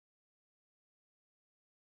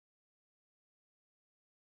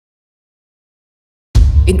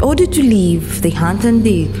In order to live, they hunt and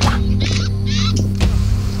dig.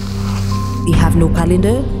 They have no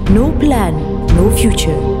calendar, no plan, no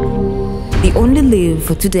future. They only live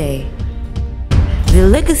for today. Their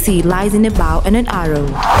legacy lies in a bow and an arrow.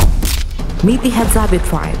 Meet the Hadzabe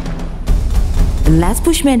tribe, the last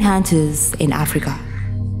Bushmen hunters in Africa.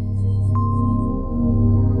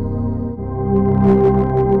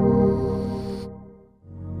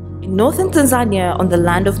 In northern Tanzania, on the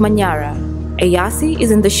land of Manyara, Eyasi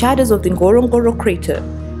is in the shadows of the Ngorongoro crater,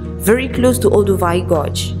 very close to Olduvai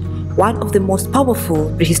Gorge, one of the most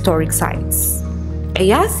powerful prehistoric sites.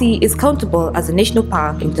 Eyasi is countable as a national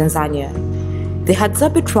park in Tanzania. The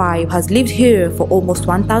Hadzabe tribe has lived here for almost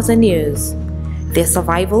 1,000 years. Their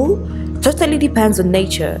survival totally depends on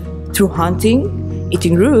nature, through hunting,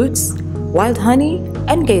 eating roots, wild honey,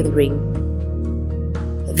 and gathering.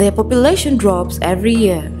 Their population drops every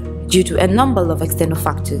year due to a number of external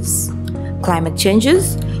factors. Climate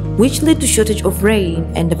changes, which lead to shortage of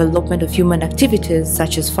rain, and development of human activities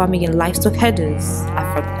such as farming and livestock herders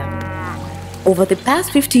affect them. Over the past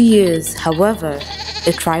 50 years, however,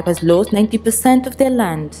 the tribe has lost 90% of their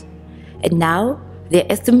land, and now they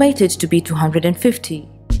are estimated to be 250.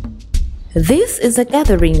 This is a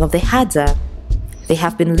gathering of the Hadza. They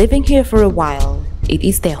have been living here for a while. It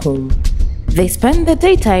is their home. They spend their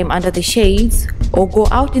daytime under the shades or go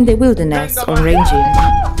out in the wilderness or ranging.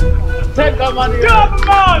 In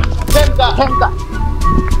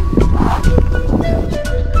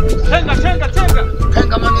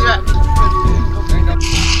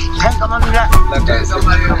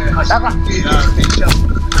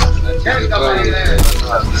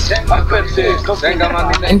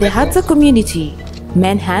the Hadza community,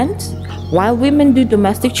 men hunt while women do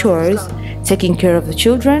domestic chores, taking care of the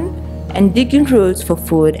children and digging roots for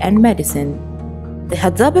food and medicine. The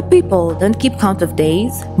Hadzabe people don't keep count of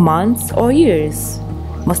days, months, or years.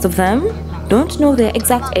 Most of them don't know their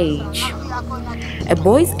exact age. A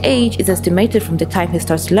boy's age is estimated from the time he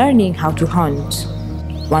starts learning how to hunt.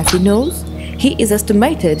 Once he knows, he is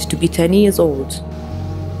estimated to be 10 years old.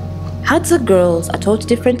 Hadza girls are taught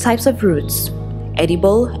different types of roots,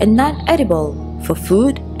 edible and non-edible, for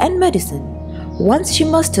food and medicine. Once she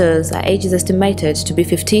masters, her age is estimated to be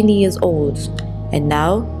 15 years old, and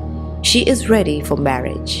now she is ready for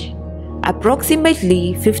marriage.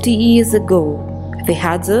 Approximately 50 years ago, the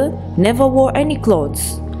Hadza never wore any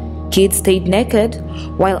clothes. Kids stayed naked,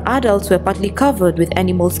 while adults were partly covered with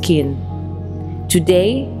animal skin.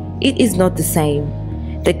 Today, it is not the same.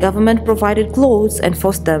 The government provided clothes and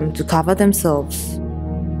forced them to cover themselves.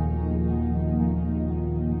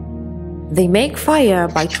 They make fire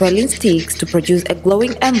by twirling sticks to produce a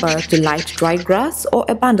glowing ember to light dry grass or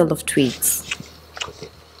a bundle of twigs.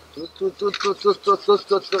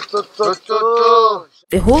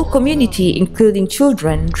 The whole community, including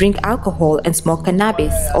children, drink alcohol and smoke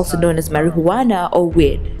cannabis, also known as marijuana or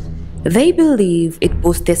weed. They believe it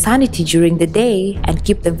boosts their sanity during the day and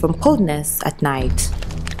keeps them from coldness at night.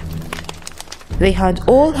 They hunt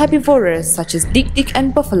all herbivores such as dik-dik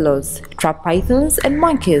and buffaloes, trap pythons and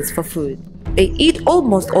monkeys for food. They eat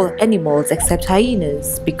almost all animals except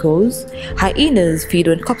hyenas because hyenas feed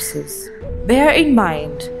on corpses. Bear in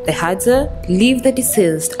mind, the Hadza leave the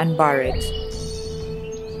deceased unburied.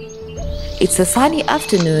 It's a sunny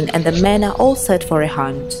afternoon and the men are all set for a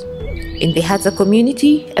hunt. In the Hadza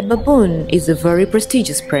community, a baboon is a very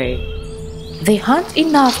prestigious prey. They hunt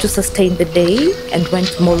enough to sustain the day, and when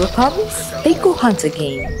tomorrow comes, they go hunt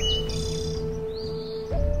again.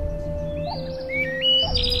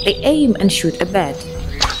 They aim and shoot a bird,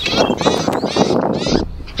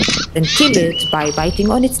 then kill it by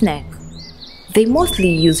biting on its neck. They mostly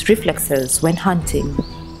use reflexes when hunting.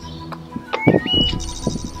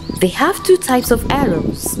 They have two types of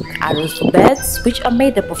arrows: arrows for birds, which are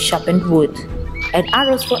made up of sharpened wood, and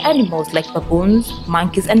arrows for animals like baboons,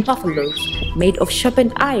 monkeys, and buffaloes, made of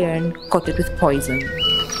sharpened iron coated with poison.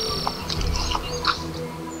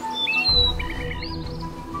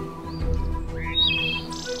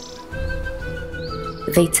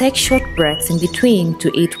 They take short breaks in between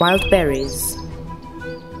to eat wild berries.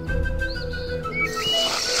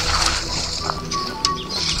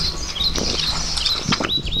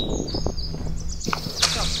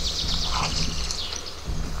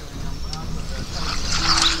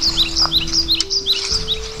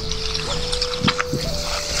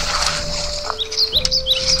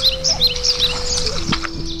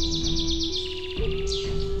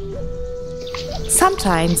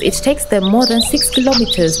 Sometimes it takes them more than 6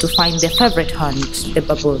 kilometers to find their favorite hunt, the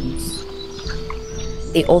baboons.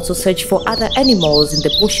 They also search for other animals in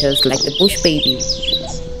the bushes like the bush baby.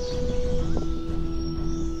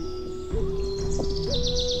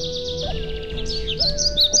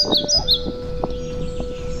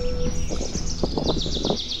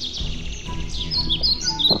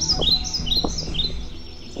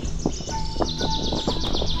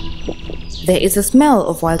 There is a smell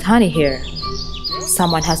of wild honey here.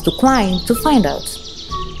 Someone has to climb to find out.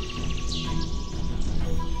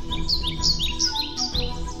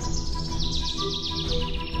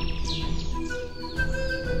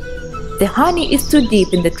 The honey is too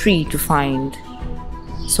deep in the tree to find,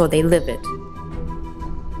 so they leave it.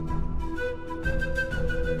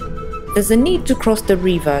 There's a need to cross the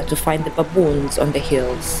river to find the baboons on the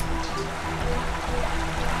hills.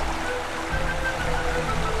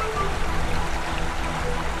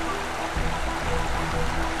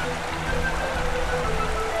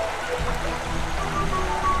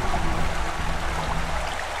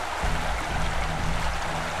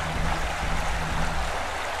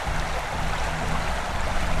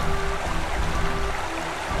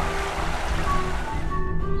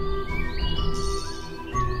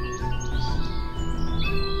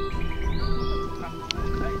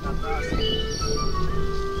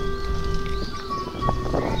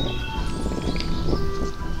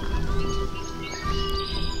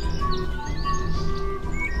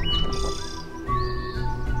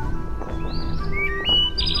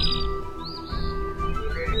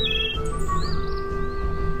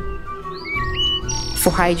 For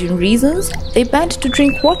hygiene reasons, they banned to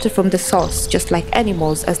drink water from the source, just like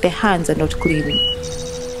animals, as their hands are not clean.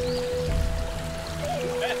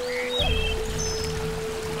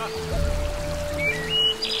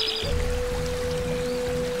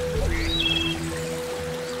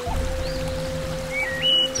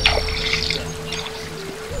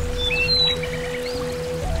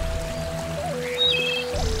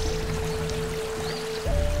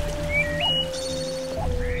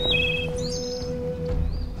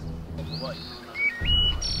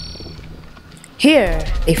 Here,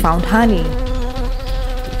 they found honey.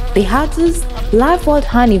 The Hadzas love wild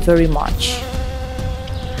honey very much.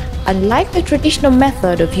 Unlike the traditional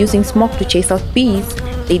method of using smoke to chase out bees,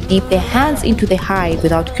 they dip their hands into the hive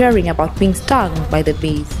without caring about being stung by the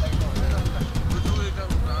bees.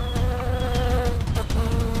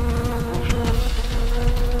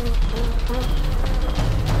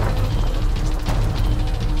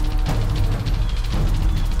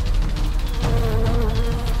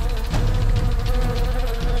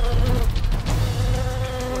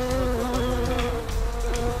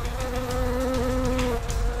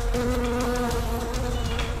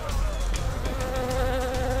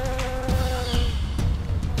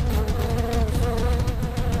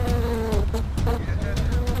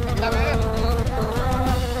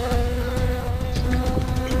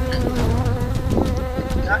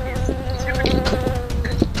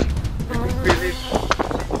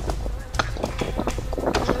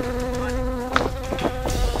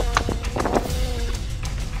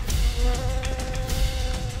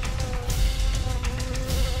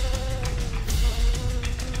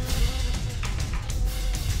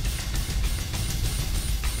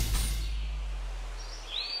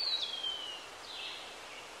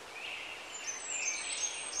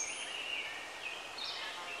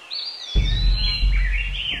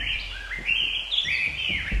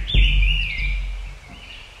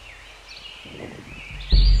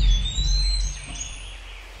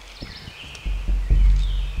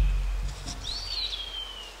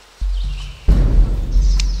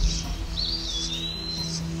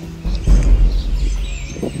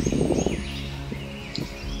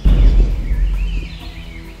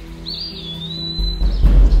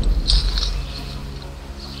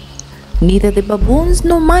 Neither the baboons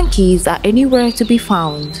nor monkeys are anywhere to be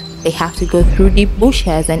found. They have to go through deep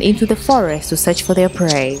bushes and into the forest to search for their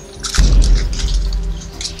prey.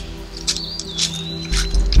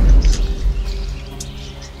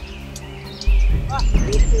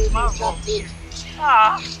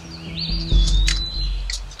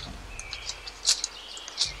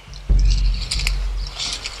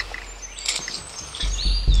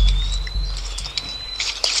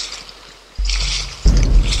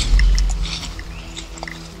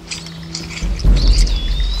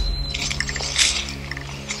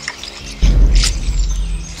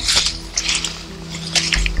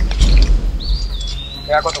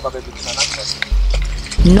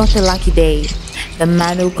 Not a lucky day. The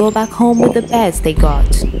man will go back home with the beds they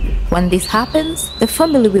got. When this happens, the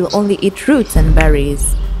family will only eat roots and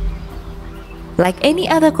berries. Like any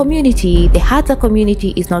other community, the Hadza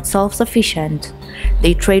community is not self-sufficient.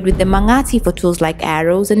 They trade with the Mangati for tools like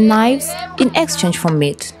arrows and knives in exchange for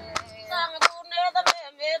meat.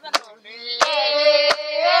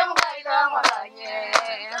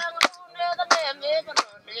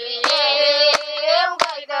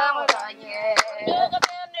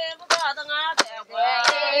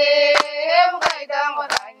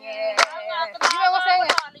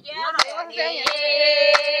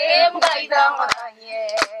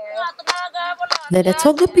 The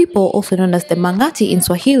Datoga people, also known as the Mangati in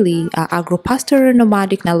Swahili, are agro-pastoral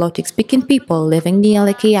nomadic Nilotic speaking people living near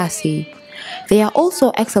Lake Eyasi. They are also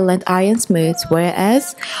excellent ironsmiths,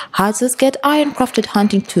 whereas Hadzas get iron-crafted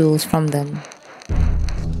hunting tools from them.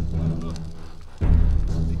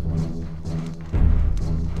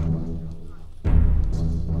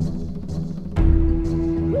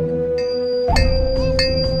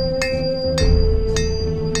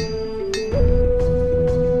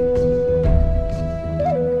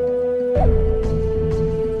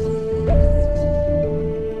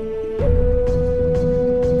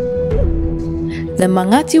 The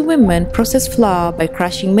Mangati women process flour by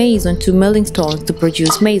crushing maize onto milling stones to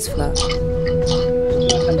produce maize flour.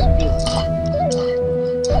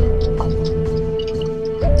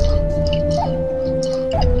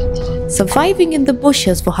 Surviving in the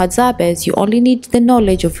bushes for Hadzabes, you only need the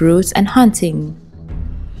knowledge of roots and hunting.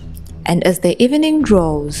 And as the evening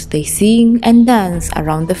draws, they sing and dance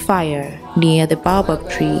around the fire near the baobab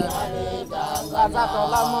tree.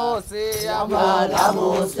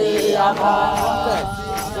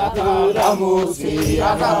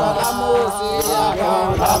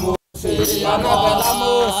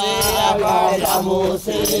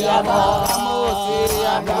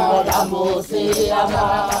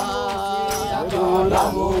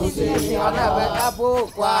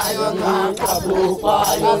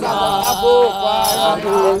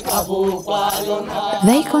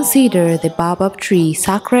 They consider the baobab tree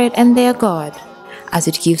sacred and their god, as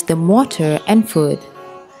it gives them water and food.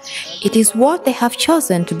 It is what they have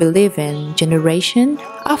chosen to believe in generation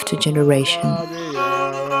after generation.